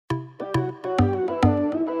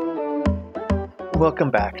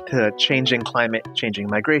Welcome back to Changing Climate, Changing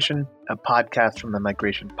Migration, a podcast from the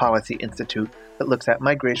Migration Policy Institute that looks at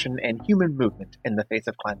migration and human movement in the face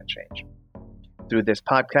of climate change. Through this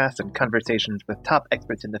podcast and conversations with top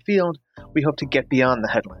experts in the field, we hope to get beyond the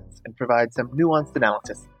headlines and provide some nuanced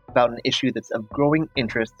analysis about an issue that's of growing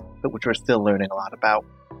interest, but which we're still learning a lot about.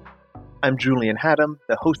 I'm Julian Haddam,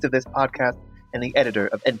 the host of this podcast and the editor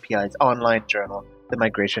of NPI's online journal, The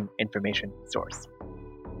Migration Information Source.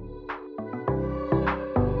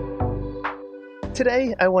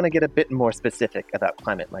 Today, I want to get a bit more specific about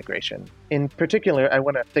climate migration. In particular, I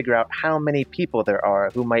want to figure out how many people there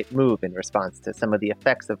are who might move in response to some of the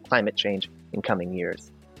effects of climate change in coming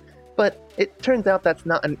years. But it turns out that's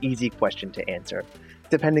not an easy question to answer.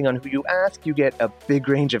 Depending on who you ask, you get a big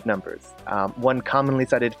range of numbers. One commonly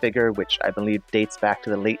cited figure, which I believe dates back to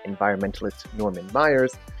the late environmentalist Norman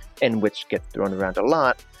Myers, and which gets thrown around a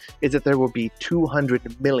lot, is that there will be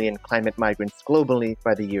 200 million climate migrants globally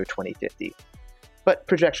by the year 2050. But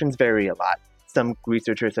projections vary a lot. Some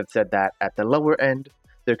researchers have said that at the lower end,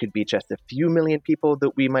 there could be just a few million people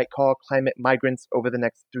that we might call climate migrants over the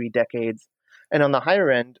next 3 decades. And on the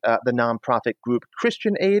higher end, the nonprofit group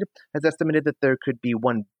Christian Aid has estimated that there could be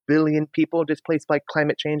 1 billion people displaced by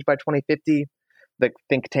climate change by 2050. The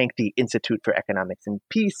think tank, the Institute for Economics and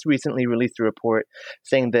Peace, recently released a report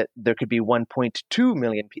saying that there could be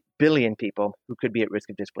 1.2 billion people who could be at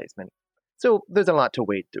risk of displacement. So there's a lot to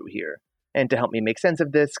wade through here. And to help me make sense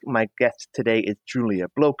of this, my guest today is Julia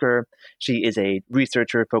Blocher. She is a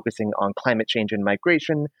researcher focusing on climate change and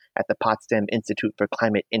migration at the Potsdam Institute for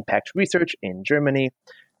Climate Impact Research in Germany.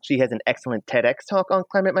 She has an excellent TEDx talk on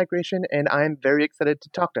climate migration, and I'm very excited to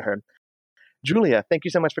talk to her. Julia, thank you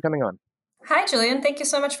so much for coming on. Hi, Julian. Thank you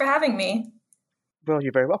so much for having me. Well,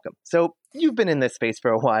 you're very welcome. So you've been in this space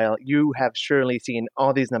for a while. You have surely seen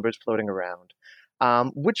all these numbers floating around.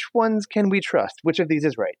 Which ones can we trust? Which of these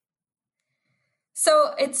is right?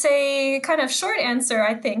 So it's a kind of short answer,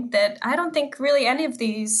 I think, that I don't think really any of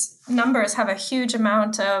these numbers have a huge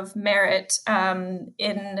amount of merit in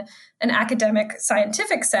an academic,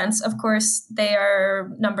 scientific sense. Of course, they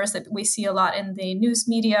are numbers that we see a lot in the news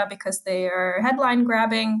media because they are headline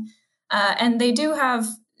grabbing, and they do have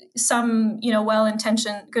some,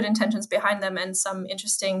 good intentions behind them and some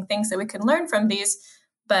interesting things that we can learn from these.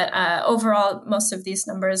 But overall, most of these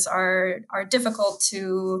numbers are difficult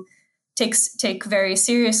to take very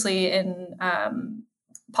seriously in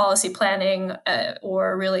policy planning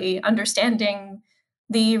or really understanding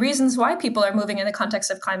the reasons why people are moving in the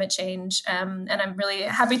context of climate change. And I'm really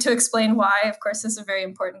happy to explain why. Of course, this is a very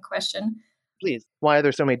important question. Please. Why are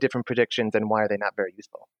there so many different predictions and why are they not very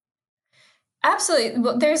useful? Absolutely.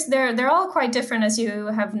 Well, they're all quite different, as you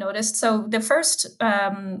have noticed. So the first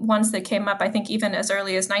ones that came up, I think even as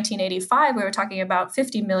early as 1985, we were talking about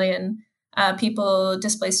 50 million people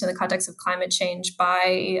displaced in the context of climate change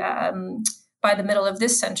by the middle of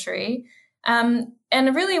this century. And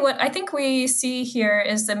really what I think we see here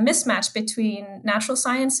is the mismatch between natural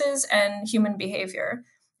sciences and human behavior.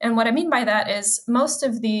 And what I mean by that is most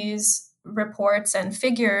of these reports and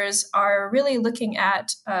figures are really looking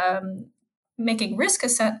at making risk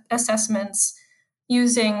assessments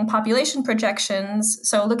using population projections.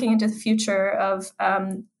 So looking into the future of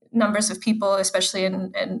numbers of people, especially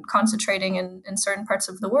in concentrating in certain parts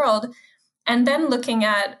of the world, and then looking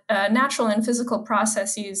at natural and physical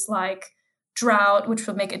processes like drought, which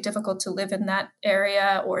will make it difficult to live in that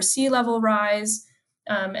area, or sea level rise,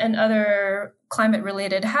 and other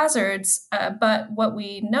climate-related hazards. But what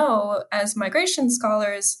we know as migration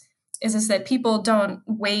scholars is that people don't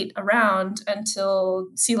wait around until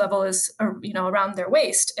sea level is around their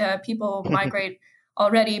waist. People migrate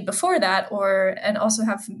already before that, and also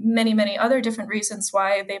have many, many other different reasons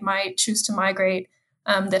why they might choose to migrate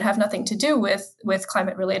that have nothing to do with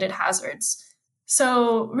climate-related hazards.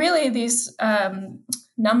 So really, these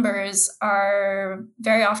numbers are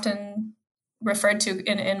very often referred to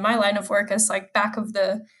in my line of work as like back of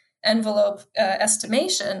the envelope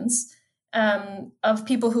estimations of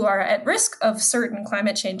people who are at risk of certain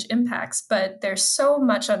climate change impacts. But there's so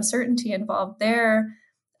much uncertainty involved there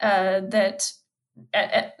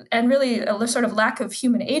and really a sort of lack of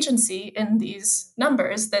human agency in these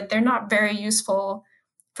numbers that they're not very useful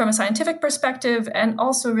from a scientific perspective, and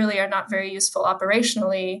also really are not very useful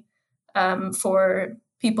operationally for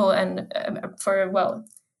people and for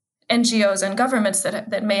NGOs and governments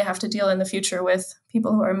that may have to deal in the future with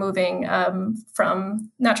people who are moving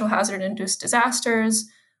from natural hazard-induced disasters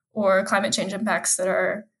or climate change impacts that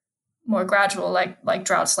are more gradual, like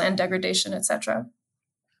droughts, land degradation, etc.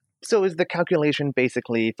 So is the calculation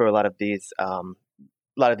basically for a lot of these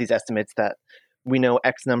estimates that we know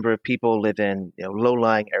X number of people live in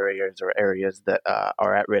low-lying areas or areas that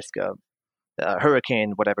are at risk of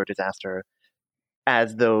hurricane, whatever disaster.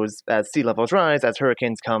 As sea levels rise, as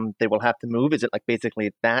hurricanes come, they will have to move. Is it like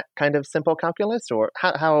basically that kind of simple calculus, or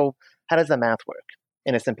how does the math work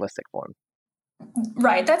in a simplistic form?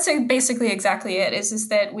 Right. That's basically exactly it. Is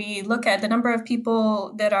that we look at the number of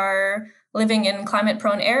people that are living in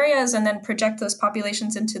climate-prone areas and then project those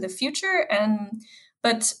populations into the future.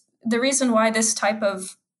 But the reason why this type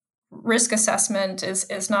of risk assessment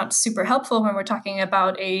is not super helpful when we're talking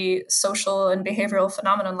about a social and behavioral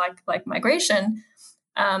phenomenon like migration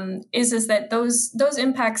is that those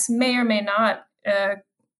impacts may or may not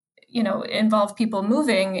involve people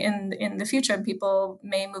moving in the future. People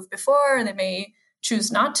may move before, they may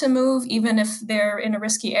choose not to move, even if they're in a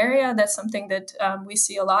risky area. That's something that we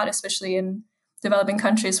see a lot, especially in developing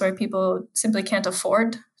countries where people simply can't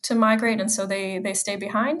afford to migrate, and so they stay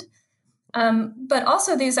behind. But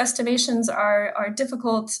also these estimations are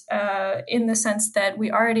difficult in the sense that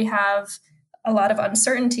we already have a lot of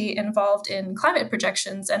uncertainty involved in climate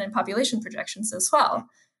projections and in population projections as well.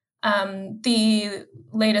 The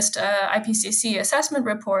latest IPCC assessment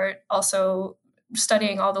report, also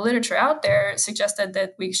studying all the literature out there, suggested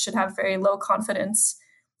that we should have very low confidence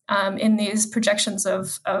in these projections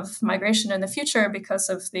of migration in the future because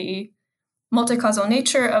of the multi-causal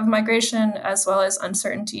nature of migration, as well as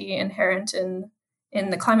uncertainty inherent in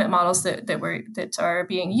the climate models that are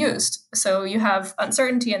being used. So you have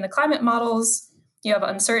uncertainty in the climate models, you have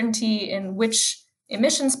uncertainty in which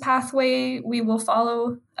emissions pathway we will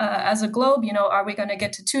follow as a globe. Are we going to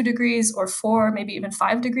get to 2 degrees or 4, maybe even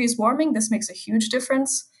 5 degrees warming? This makes a huge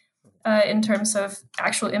difference in terms of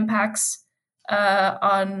actual impacts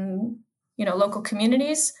on local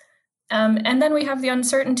communities. And then we have the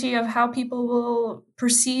uncertainty of how people will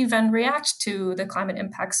perceive and react to the climate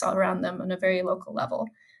impacts all around them on a very local level.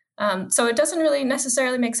 So it doesn't really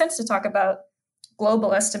necessarily make sense to talk about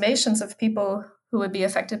global estimations of people who would be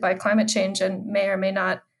affected by climate change and may or may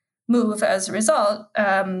not move as a result.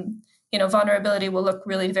 Vulnerability will look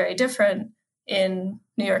really very different in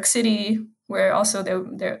New York City, where also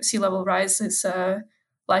the sea level rise is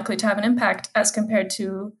likely to have an impact, as compared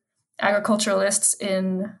to agriculturalists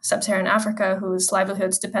in sub-Saharan Africa whose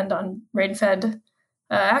livelihoods depend on rain-fed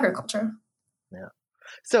agriculture. Yeah.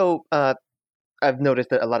 So I've noticed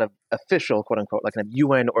that a lot of official, quote unquote, like kind of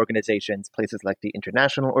UN organizations, places like the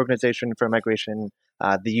International Organization for Migration,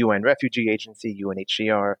 the UN Refugee Agency,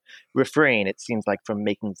 UNHCR, refrain, it seems like, from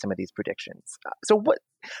making some of these predictions. So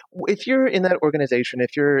if you're in that organization,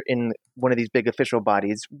 if you're in one of these big official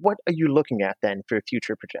bodies, what are you looking at then for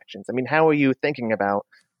future projections? I mean, how are you thinking about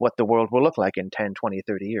what the world will look like in 10, 20,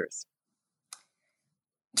 30 years?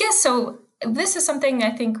 Yes, so this is something I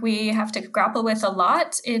think we have to grapple with a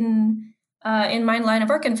lot in my line of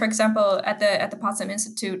work. And for example, at the Potsdam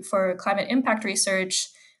Institute for Climate Impact Research,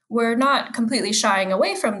 we're not completely shying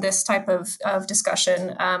away from this type of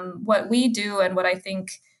discussion. What we do, and what I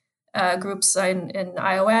think groups in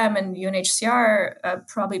IOM and UNHCR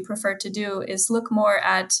probably prefer to do, is look more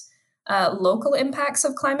at local impacts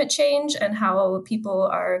of climate change and how people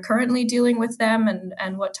are currently dealing with them,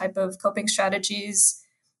 and what type of coping strategies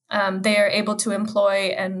they are able to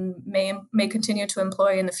employ and may continue to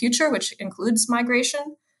employ in the future, which includes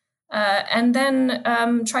migration. And then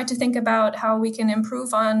try to think about how we can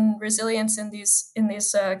improve on resilience in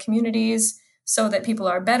these communities, so that people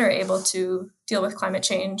are better able to deal with climate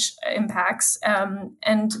change impacts,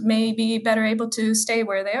 and may be better able to stay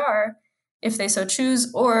where they are if they so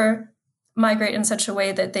choose, or migrate in such a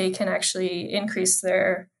way that they can actually increase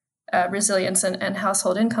their resilience and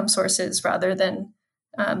household income sources, rather than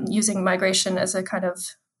using migration as a kind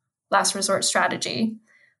of last resort strategy.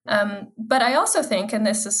 But I also think, and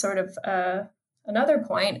this is sort of another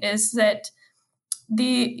point, is that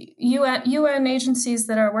the UN agencies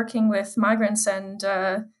that are working with migrants and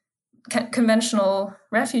conventional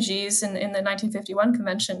refugees in the 1951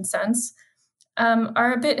 Convention sense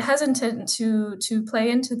are a bit hesitant to play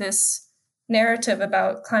into this narrative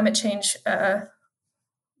about climate change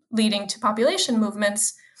leading to population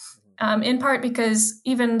movements, in part because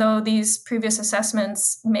even though these previous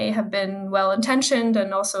assessments may have been well-intentioned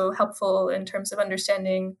and also helpful in terms of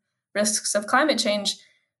understanding risks of climate change,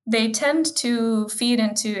 they tend to feed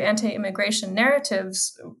into anti-immigration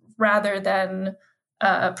narratives rather than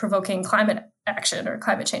provoking climate action or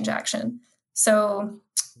climate change action. So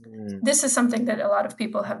this is something that a lot of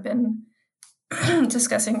people have been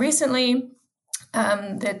discussing recently,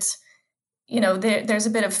 that there's a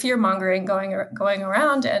bit of fear-mongering going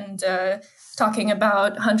around, and talking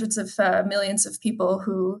about hundreds of millions of people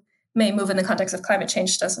who may move in the context of climate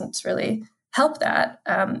change doesn't really help that,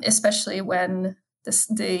 especially when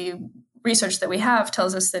the research that we have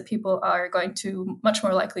tells us that people are going to much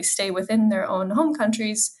more likely stay within their own home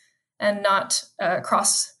countries and not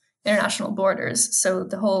cross international borders. So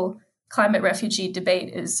the whole climate refugee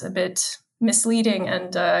debate is a bit misleading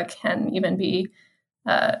and can even be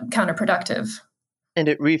counterproductive. And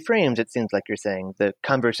it reframes, it seems like you're saying, the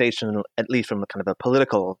conversation, at least from a kind of a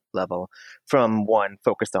political level, from one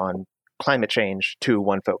focused on climate change to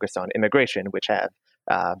one focused on immigration, which have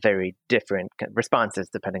very different responses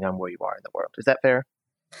depending on where you are in the world. Is that fair?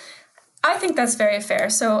 I think that's very fair.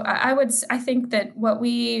 So I think that what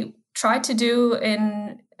we try to do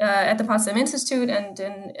at the Potsdam Institute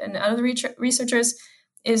and other researchers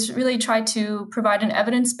is really try to provide an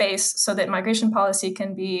evidence base so that migration policy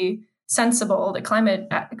can be sensible, that climate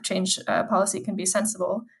change policy can be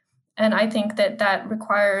sensible. And I think that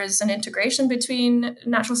requires an integration between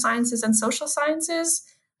natural sciences and social sciences.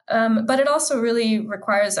 But it also really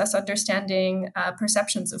requires us understanding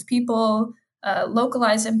perceptions of people,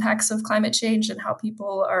 localized impacts of climate change and how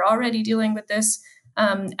people are already dealing with this,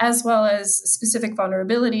 as well as specific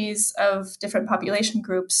vulnerabilities of different population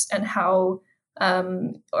groups and how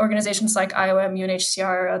organizations like IOM,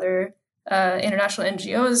 UNHCR, other international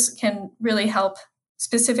NGOs can really help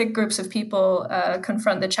specific groups of people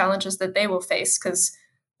confront the challenges that they will face because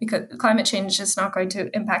climate change is not going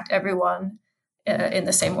to impact everyone in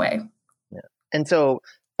the same way. Yeah. And so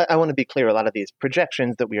I want to be clear, a lot of these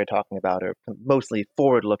projections that we are talking about are mostly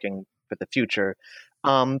forward-looking for the future.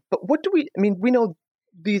 But what do we know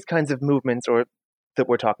these kinds of movements or that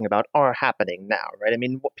we're talking about are happening now, right? I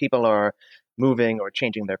mean, what people are moving or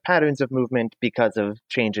changing their patterns of movement because of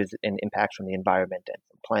changes in impacts from the environment and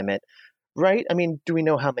from climate, right? I mean, do we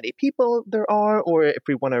know how many people there are? Or if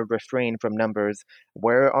we want to refrain from numbers,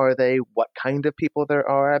 where are they? What kind of people there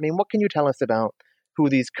are? I mean, what can you tell us about who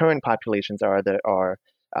these current populations are that are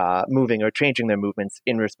moving or changing their movements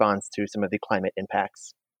in response to some of the climate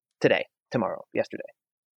impacts today, tomorrow, yesterday?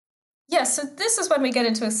 Yes, so this is when we get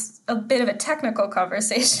into a bit of a technical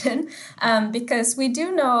conversation, because we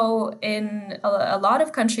do know in a lot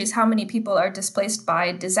of countries how many people are displaced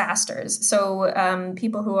by disasters. So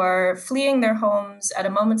people who are fleeing their homes at a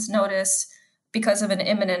moment's notice because of an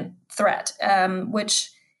imminent threat,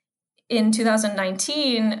 which in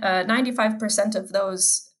 2019, 95% of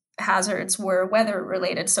those hazards were weather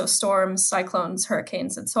related, so storms, cyclones,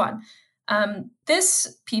 hurricanes, and so on.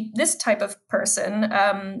 This type of person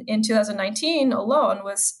in 2019 alone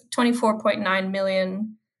was 24.9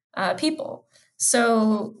 million people.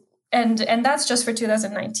 So, and that's just for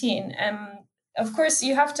 2019. Of course,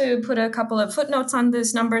 you have to put a couple of footnotes on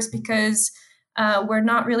these numbers because we're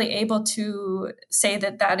not really able to say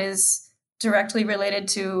that is directly related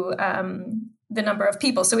to the number of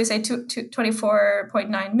people. So we say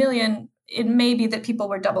 24.9 million. It may be that people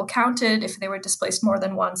were double counted if they were displaced more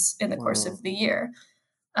than once in the course of the year.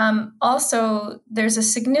 Also, there's a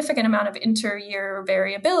significant amount of inter-year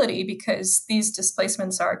variability because these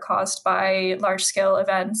displacements are caused by large-scale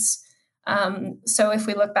events. So if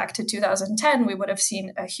we look back to 2010, we would have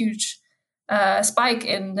seen a huge spike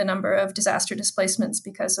in the number of disaster displacements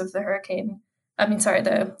because of the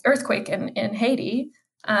earthquake in Haiti,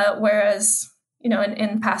 whereas,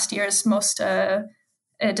 in past years, most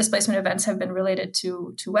displacement events have been related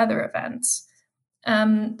to weather events.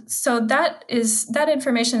 So that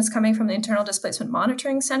information is coming from the Internal Displacement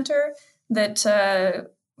Monitoring Center that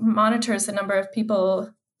monitors the number of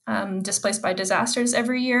people displaced by disasters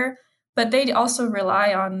every year. But they also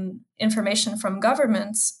rely on information from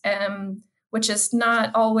governments, which is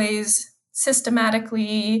not always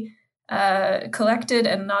systematically collected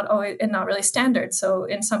and not really standard. So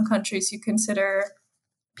in some countries, you consider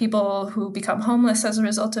people who become homeless as a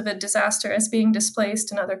result of a disaster as being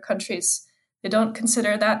displaced. In other countries, they don't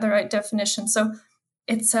consider that the right definition. So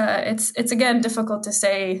it's again difficult to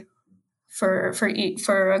say for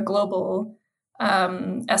a global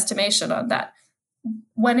estimation on that.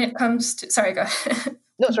 When it comes to, sorry, go ahead.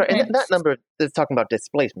 No, sorry, and that number is talking about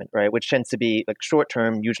displacement, right? Which tends to be like short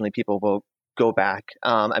term. Usually, people will go back.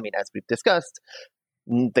 As we've discussed,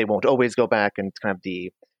 they won't always go back, and kind of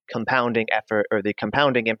the compounding effort or the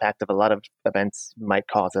compounding impact of a lot of events might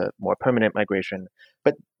cause a more permanent migration.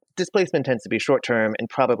 But displacement tends to be short term and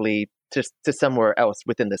probably just to somewhere else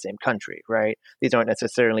within the same country, right? These aren't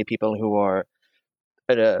necessarily people who are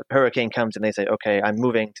a hurricane comes and they say, okay, I'm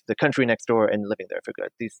moving to the country next door and living there for good.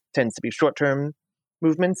 These tends to be short term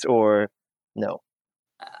movements, or no?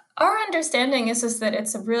 Our understanding is that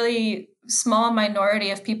it's a really small minority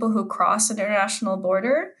of people who cross an international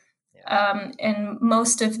border. And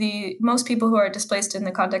most people who are displaced in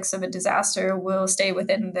the context of a disaster will stay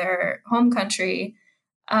within their home country.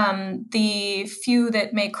 The few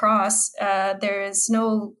that may cross, there is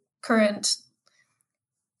no current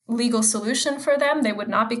legal solution for them. They would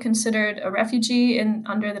not be considered a refugee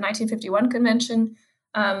under the 1951 Convention.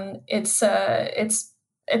 It's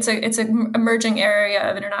an emerging area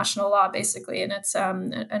of international law, basically, and it's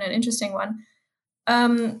an interesting one.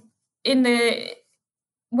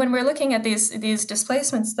 When we're looking at these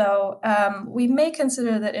displacements, though, we may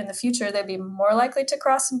consider that in the future they'd be more likely to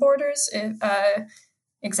cross borders. For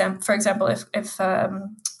example, if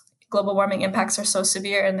global warming impacts are so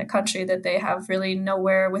severe in the country that they have really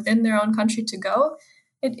nowhere within their own country to go,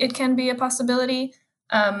 it can be a possibility.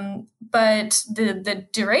 But the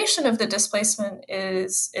duration of the displacement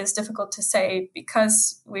is difficult to say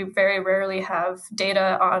because we very rarely have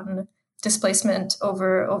data on displacement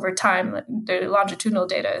over time. The longitudinal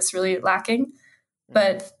data is really lacking.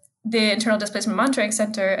 But the Internal Displacement Monitoring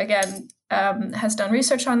Center, again, has done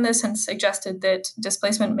research on this and suggested that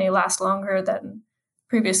displacement may last longer than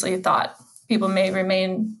previously thought. People may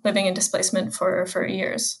remain living in displacement for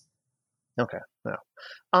years. Okay. Yeah.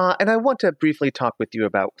 And I want to briefly talk with you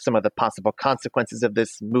about some of the possible consequences of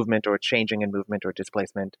this movement or changing in movement or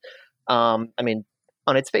displacement. I mean,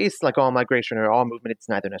 on its face, like all migration or all movement, it's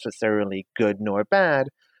neither necessarily good nor bad,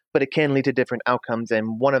 but it can lead to different outcomes.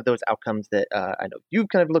 And one of those outcomes that I know you've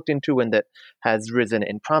kind of looked into and that has risen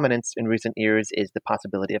in prominence in recent years is the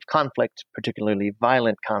possibility of conflict, particularly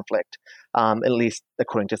violent conflict, at least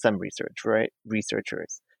according to some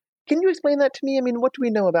researchers. Can you explain that to me? I mean, what do we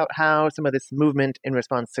know about how some of this movement in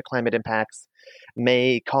response to climate impacts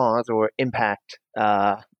may cause or impact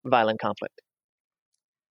violent conflict?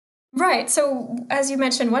 Right. So, as you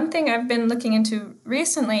mentioned, one thing I've been looking into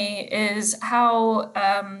recently is how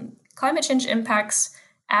climate change impacts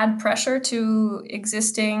add pressure to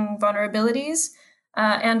existing vulnerabilities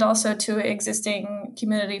and also to existing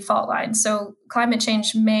community fault lines. So, climate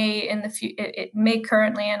change may it may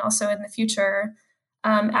currently and also in the future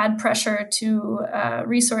add pressure to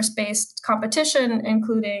resource-based competition,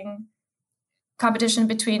 including competition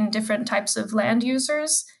between different types of land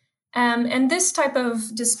users. And this type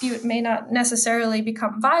of dispute may not necessarily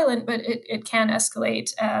become violent, but it can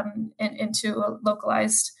escalate into a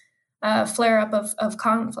localized flare-up of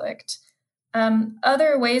conflict.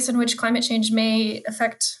 Other ways in which climate change may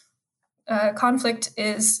affect conflict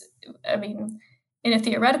is, I mean, in a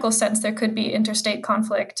theoretical sense, there could be interstate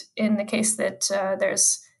conflict in the case that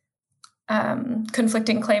there's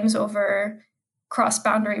conflicting claims over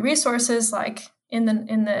cross-boundary resources, like in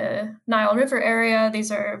the Nile River area.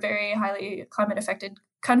 These are very highly climate-affected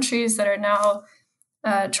countries that are now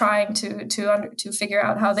trying to figure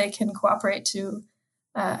out how they can cooperate to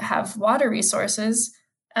have water resources.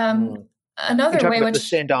 Another way, the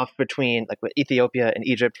standoff between like with Ethiopia and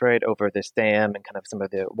Egypt, right, over this dam and kind of some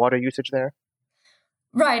of the water usage there.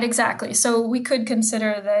 Right, exactly. So we could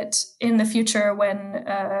consider that in the future, when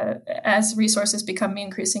as resources become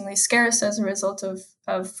increasingly scarce as a result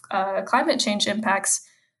of climate change impacts,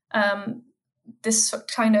 this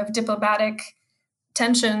kind of diplomatic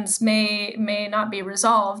tensions may not be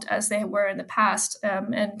resolved as they were in the past,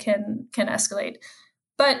 and can escalate.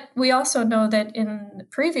 But we also know that in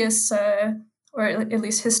previous, or at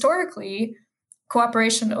least historically,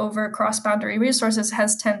 cooperation over cross-boundary resources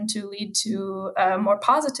has tended to lead to more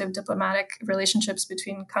positive diplomatic relationships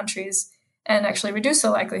between countries and actually reduce the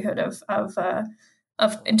likelihood of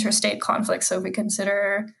interstate conflicts. So if we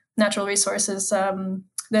consider natural resources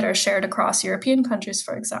that are shared across European countries,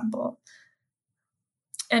 for example.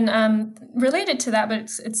 And related to that, but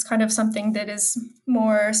it's kind of something that is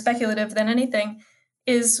more speculative than anything,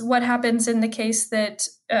 is what happens in the case that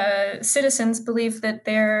citizens believe that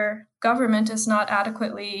their government is not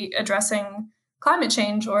adequately addressing climate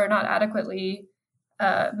change or not adequately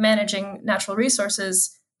managing natural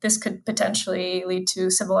resources. This could potentially lead to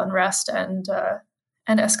civil unrest and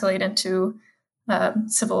escalate into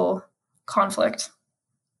civil conflict.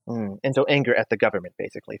 And so anger at the government,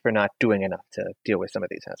 basically, for not doing enough to deal with some of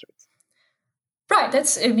these hazards. Right.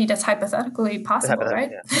 That's hypothetically possible,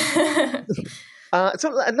 right? Yeah. So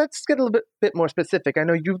let's get a little bit more specific. I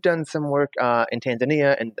know you've done some work in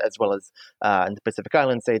Tanzania and as well as in the Pacific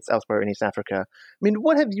Island states, elsewhere in East Africa. I mean,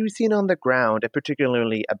 what have you seen on the ground, and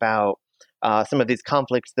particularly about some of these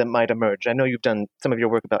conflicts that might emerge? I know you've done some of your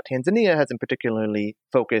work about Tanzania hasn't particularly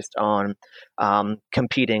focused on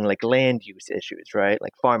competing like land use issues, right?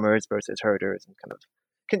 Like farmers versus herders,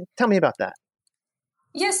 and tell me about that.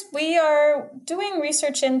 Yes, we are doing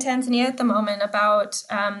research in Tanzania at the moment about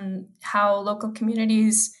how local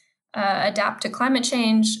communities adapt to climate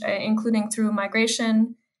change, including through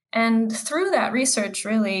migration. And through that research,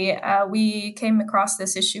 really, we came across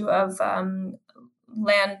this issue of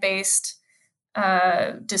land-based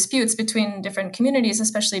disputes between different communities,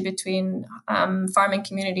 especially between farming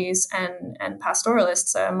communities and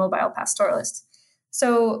pastoralists, mobile pastoralists.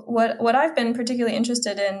 So what I've been particularly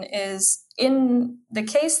interested in is in the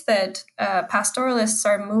case that pastoralists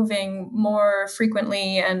are moving more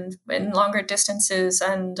frequently and in longer distances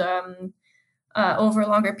and over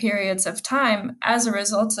longer periods of time as a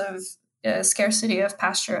result of scarcity of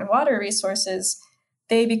pasture and water resources,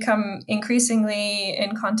 they become increasingly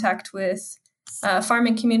in contact with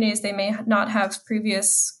farming communities they may not have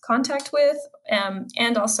previous contact with,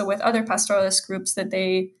 and also with other pastoralist groups that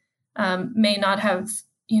they may not have,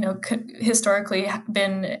 historically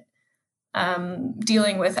been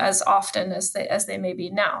dealing with as often as they may be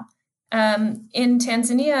now. In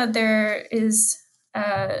Tanzania, there is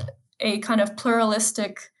a kind of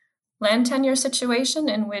pluralistic land tenure situation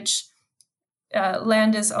in which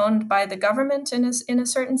land is owned by the government in a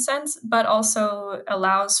certain sense, but also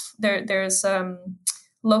allows there's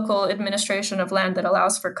local administration of land that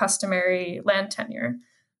allows for customary land tenure.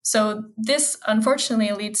 So this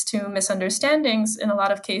unfortunately leads to misunderstandings in a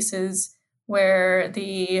lot of cases where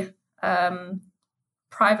the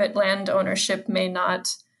private land ownership may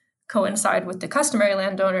not coincide with the customary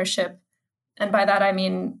land ownership. And by that, I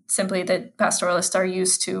mean simply that pastoralists are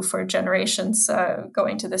used to, for generations,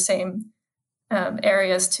 going to the same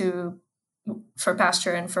areas for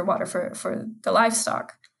pasture and for water for the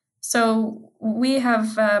livestock. So we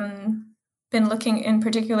have been looking in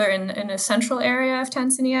particular in a central area of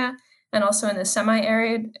Tanzania and also in the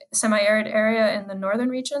semi-arid area in the northern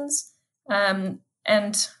regions,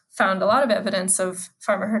 and found a lot of evidence of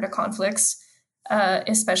farmer-herder conflicts,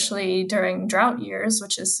 especially during drought years,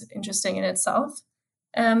 which is interesting in itself,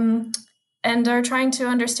 and are trying to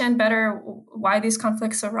understand better why these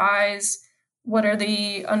conflicts arise. What are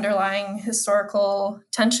the underlying historical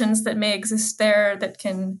tensions that may exist there that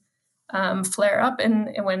can flare up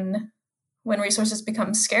when resources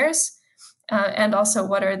become scarce? And also,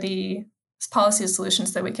 what are the policy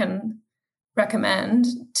solutions that we can recommend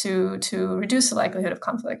to reduce the likelihood of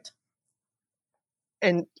conflict?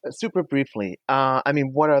 And super briefly,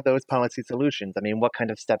 what are those policy solutions? What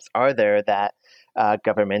kind of steps are there that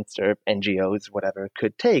governments or NGOs, whatever,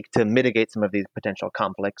 could take to mitigate some of these potential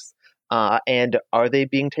conflicts? And are they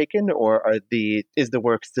being taken, or is the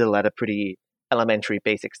work still at a pretty elementary,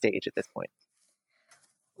 basic stage at this point?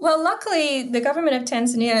 Well, luckily, the government of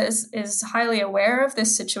Tanzania is highly aware of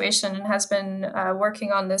this situation and has been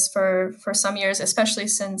working on this for some years, especially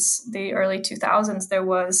since the early 2000s. There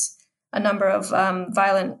was a number of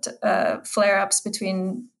violent flare-ups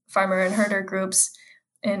between farmer and herder groups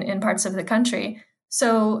in parts of the country.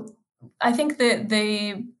 So I think that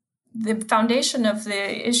the foundation of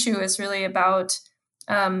the issue is really about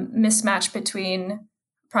mismatch between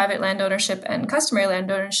private land ownership and customary land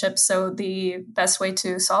ownership. So the best way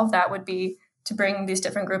to solve that would be to bring these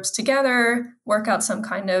different groups together, work out some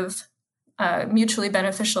kind of mutually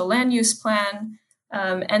beneficial land use plan,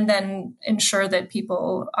 and then ensure that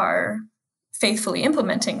people are faithfully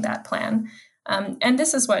implementing that plan. And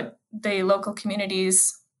this is what the local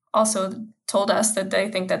communities also told us, that they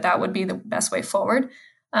think that would be the best way forward.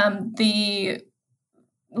 The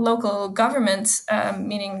local governments,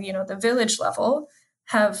 meaning the village level,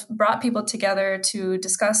 have brought people together to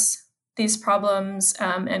discuss these problems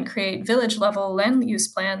and create village level land use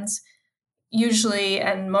plans, usually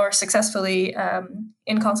and more successfully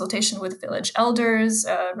in consultation with village elders,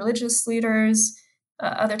 religious leaders,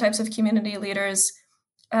 other types of community leaders,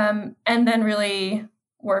 and then really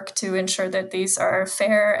work to ensure that these are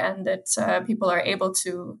fair and that people are able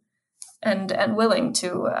to and willing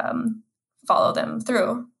to follow them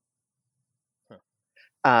through.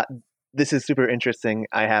 This is super interesting.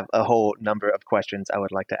 I have a whole number of questions I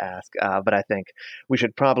would like to ask, but I think we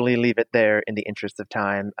should probably leave it there in the interest of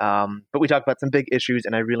time. But we talked about some big issues,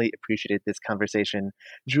 and I really appreciated this conversation.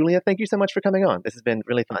 Julia, thank you so much for coming on. This has been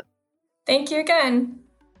really fun. Thank you again.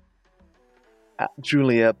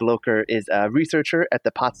 Julia Blocher is a researcher at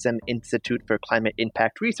the Potsdam Institute for Climate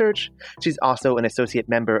Impact Research. She's also an associate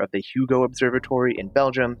member of the Hugo Observatory in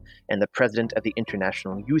Belgium and the president of the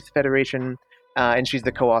International Youth Federation. And she's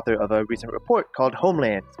the co-author of a recent report called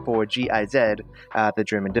Homeland for GIZ, the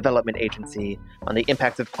German development agency, on the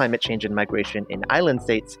impacts of climate change and migration in island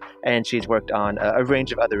states. And she's worked on a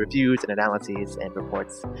range of other reviews and analyses and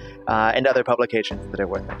reports and other publications that are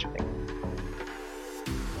worth mentioning.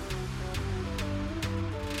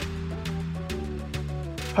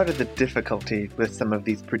 Part of the difficulty with some of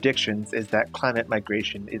these predictions is that climate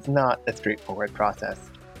migration is not a straightforward process.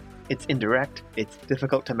 It's indirect, it's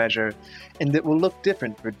difficult to measure, and it will look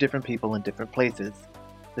different for different people in different places.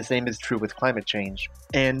 The same is true with climate change,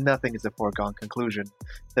 and nothing is a foregone conclusion.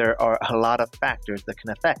 There are a lot of factors that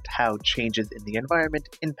can affect how changes in the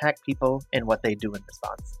environment impact people and what they do in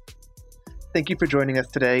response. Thank you for joining us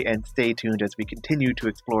today, and stay tuned as we continue to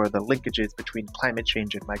explore the linkages between climate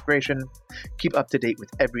change and migration. Keep up to date with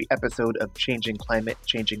every episode of Changing Climate,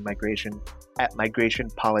 Changing Migration at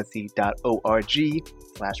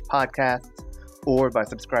migrationpolicy.org/podcasts, or by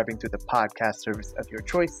subscribing to the podcast service of your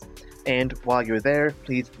choice. And while you're there,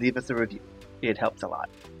 please leave us a review. It helps a lot.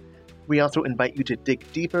 We also invite you to dig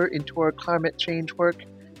deeper into our climate change work.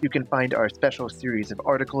 You can find our special series of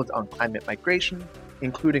articles on climate migration,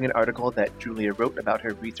 including an article that Julia wrote about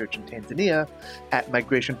her research in Tanzania at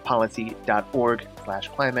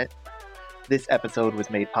migrationpolicy.org/climate. This episode was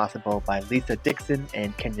made possible by Lisa Dixon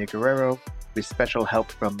and Kenya Guerrero, with special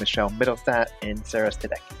help from Michelle Middlestat and Sarah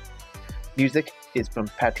Stadecki. Music is from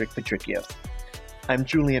Patrick Patricios. I'm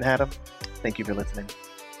Julian Haddam. Thank you for listening.